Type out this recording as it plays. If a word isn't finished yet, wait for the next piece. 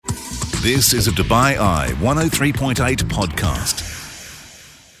This is a Dubai Eye 103.8 podcast.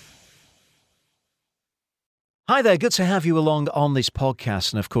 Hi there, good to have you along on this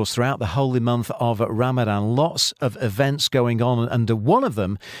podcast. And of course, throughout the holy month of Ramadan, lots of events going on. And one of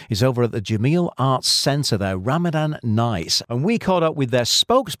them is over at the Jameel Arts Centre, their Ramadan Nights. And we caught up with their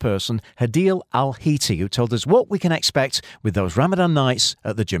spokesperson, Hadeel Al-Hiti, who told us what we can expect with those Ramadan Nights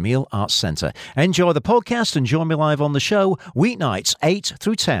at the Jameel Arts Centre. Enjoy the podcast and join me live on the show, weeknights 8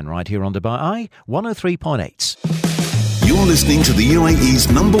 through 10, right here on Dubai Eye 103.8. You're listening to the UAE's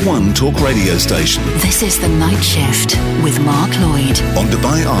 #1 talk radio station. This is The Night Shift with Mark Lloyd On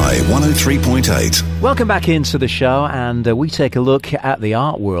Dubai Eye 103.8. Welcome back into the show, and we take a look at the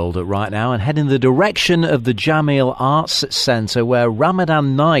art world right now and head in the direction of the Jameel Arts Centre, where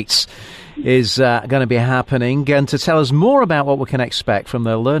Ramadan Nights is going to be happening. And to tell us more about what we can expect from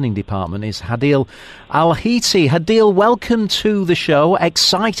the learning department is Hadeel Al-Hiti. Hadeel, welcome to the show.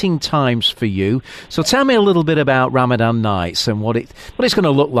 Exciting times for you. So tell me a little bit about Ramadan Nights and what it's going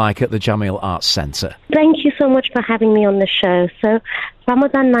to look like at the Jameel Arts Centre. Thank you so much for having me on the show. So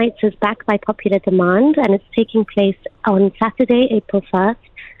Ramadan Nights is backed by popular demand, and it's taking place on Saturday, April 1st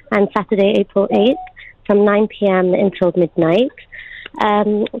and Saturday, April 8th from 9 p.m. until midnight.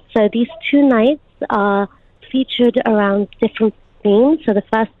 So these two nights are featured around different themes. So the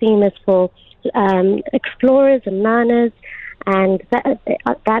first theme is for explorers and learners, and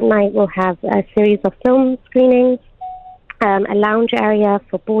that night we'll have a series of film screenings, a lounge area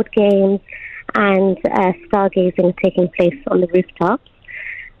for board games, and stargazing taking place on the rooftops.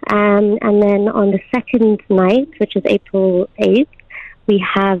 And then on the second night, which is April 8th, we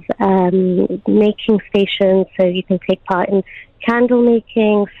have making stations, so you can take part in candle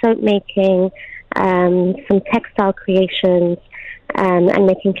making, soap making, some textile creations, and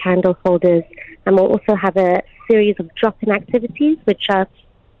making candle holders. And we'll also have a series of drop-in activities, which are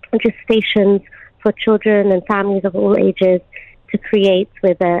just stations for children and families of all ages to create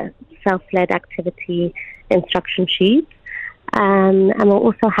with a self-led activity instruction sheet. And we'll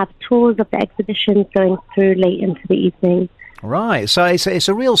also have tours of the exhibitions going through late into the evening. Right, so it's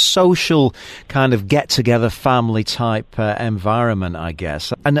a real social kind of get-together, family-type environment, I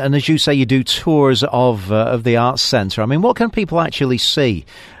guess. And as you say, you do tours of the Arts Centre. I mean, what can people actually see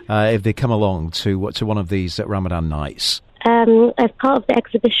if they come along to one of these Ramadan Nights? As part of the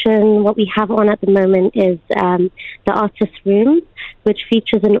exhibition, what we have on at the moment is the Artist Room, which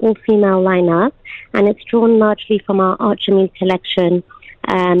features an all-female lineup, and it's drawn largely from our Art Jameel collection.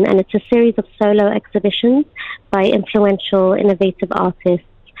 And it's a series of solo exhibitions by influential, innovative artists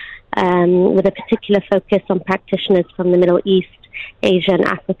with a particular focus on practitioners from the Middle East, Asia and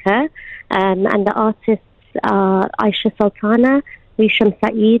Africa. And the artists are Aisha Sultana, Risham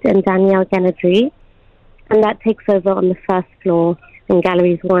Saeed and Danielle Ganadri. And that takes over on the first floor in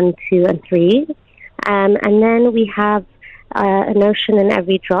galleries 1, 2 and 3. And then we have An Ocean in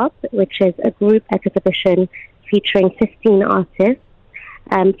Every Drop, which is a group exhibition featuring 15 artists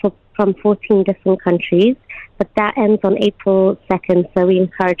from 14 different countries, but that ends on April 2nd, so we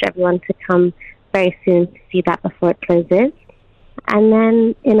encourage everyone to come very soon to see that before it closes. And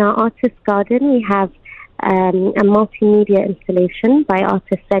then in our artist garden, we have a multimedia installation by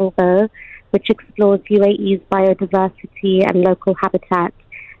artist Zengbo, which explores UAE's biodiversity and local habitat,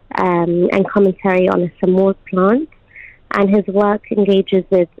 and commentary on a samur plant. And his work engages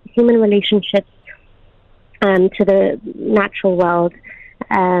with human relationships to the natural world.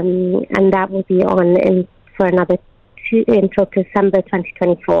 And that will be on for another until December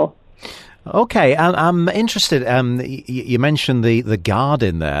 2024. Okay, I'm interested. You mentioned the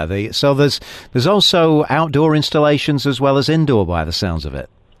garden there. So there's also outdoor installations as well as indoor, by the sounds of it.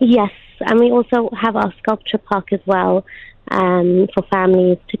 Yes, and we also have our sculpture park as well for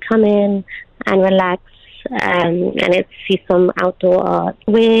families to come in and relax and see some outdoor art.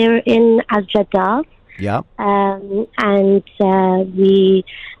 We're in Al Jaddah. Yeah. And we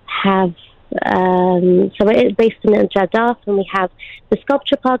have, so we're based in Al Jaddah, and we have the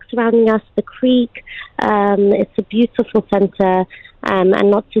sculpture park surrounding us, the creek. It's a beautiful centre, and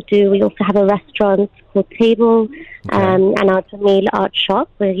lots to do. We also have a restaurant called Table, and our Jameel art shop,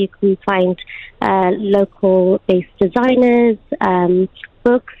 where you can find local-based designers,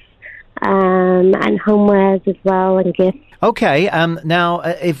 books, and homewares as well, and gifts. Okay, now,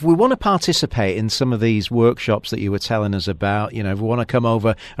 if we want to participate in some of these workshops that you were telling us about, if we want to come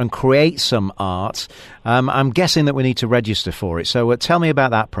over and create some art, I'm guessing that we need to register for it. So tell me about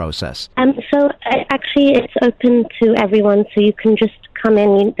that process. So actually, it's open to everyone, so you can just come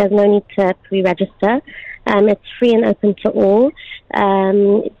in. There's no need to pre-register. It's free and open to all.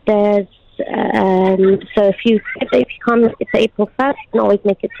 There's So if you can't make it to April 1st, you can always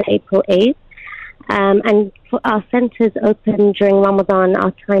make it to April 8th. And for our centres open during Ramadan,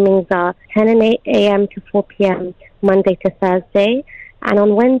 our timings are 10 a.m. to 4 p.m. Monday to Thursday. And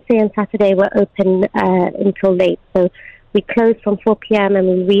on Wednesday and Saturday, we're open until late. So we close from 4 p.m. and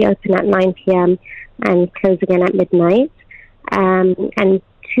we reopen at 9 p.m. and close again at midnight. And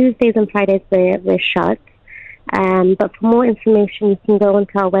Tuesdays and Fridays, we're shut. But for more information, you can go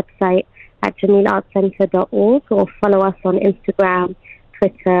onto our website at jameelartscentre.org or follow us on Instagram,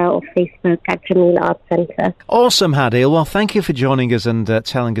 Twitter or Facebook at Jameel Arts Centre. Awesome, Hadil. Well, thank you for joining us and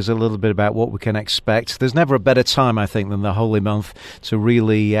telling us a little bit about what we can expect. There's never a better time, I think, than the Holy Month to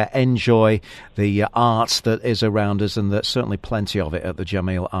really enjoy the art that is around us, and there's certainly plenty of it at the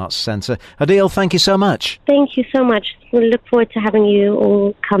Jameel Arts Centre. Hadil, thank you so much. Thank you so much. We look forward to having you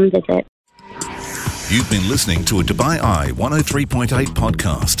all come visit. You've been listening to a Dubai Eye 103.8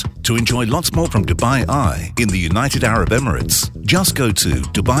 podcast. To enjoy lots more from Dubai Eye in the United Arab Emirates, just go to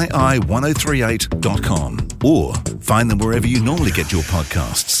DubaiEye1038.com or find them wherever you normally get your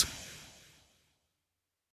podcasts.